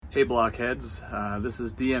Hey blockheads, this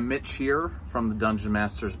is DM Mitch here from the Dungeon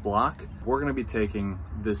Masters block. We're going to be taking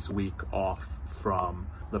this week off from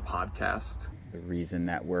the podcast. The reason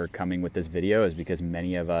that we're coming with this video is because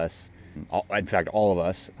many of us, in fact all of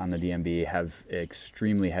us on the DMB, have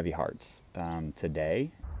extremely heavy hearts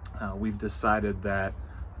today. We've decided that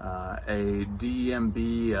a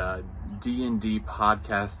DMB D&D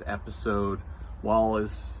podcast episode, while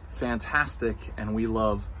is fantastic and we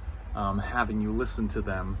love having you listen to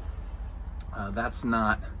them, that's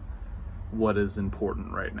not what is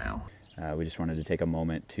important right now. We just wanted to take a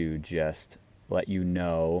moment to just let you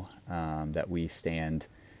know that we stand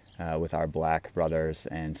with our Black brothers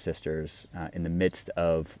and sisters in the midst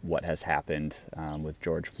of what has happened with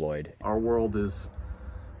George Floyd. Our world is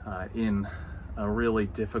in a really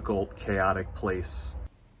difficult, chaotic place.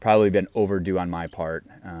 Probably been overdue on my part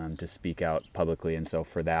to speak out publicly, and so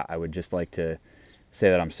for that I would just like to say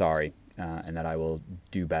that I'm sorry and that I will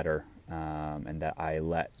do better, and that I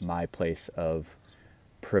let my place of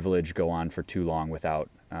privilege go on for too long without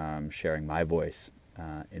sharing my voice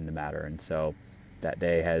in the matter. And so that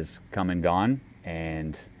day has come and gone,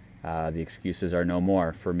 and the excuses are no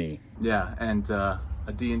more for me. Yeah, and a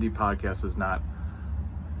D&D podcast is not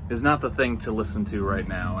the thing to listen to right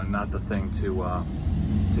now, and not the thing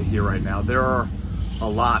to hear right now. There are a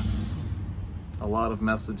lot of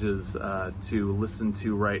messages to listen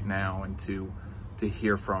to right now and to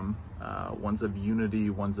hear from. Ones of unity,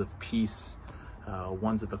 ones of peace,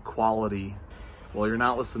 ones of equality. Well, you're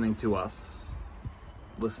not listening to us.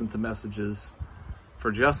 Listen to messages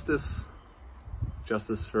for justice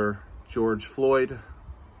for George Floyd.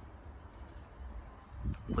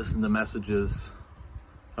 Listen to messages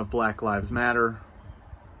of Black Lives Matter,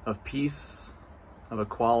 of peace, of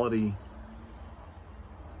equality.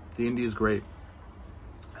 D&D is great.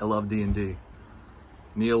 I love D&D.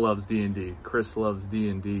 Neil loves D&D. Chris loves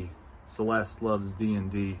D&D. Celeste loves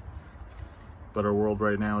D&D. But our world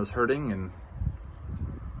right now is hurting, and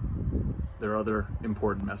there are other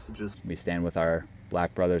important messages. We stand with our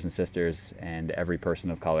Black brothers and sisters and every person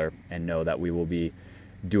of color, and know that we will be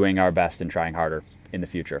doing our best and trying harder in the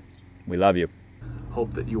future. We love you.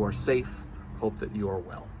 Hope that you are safe. Hope that you are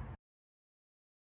well.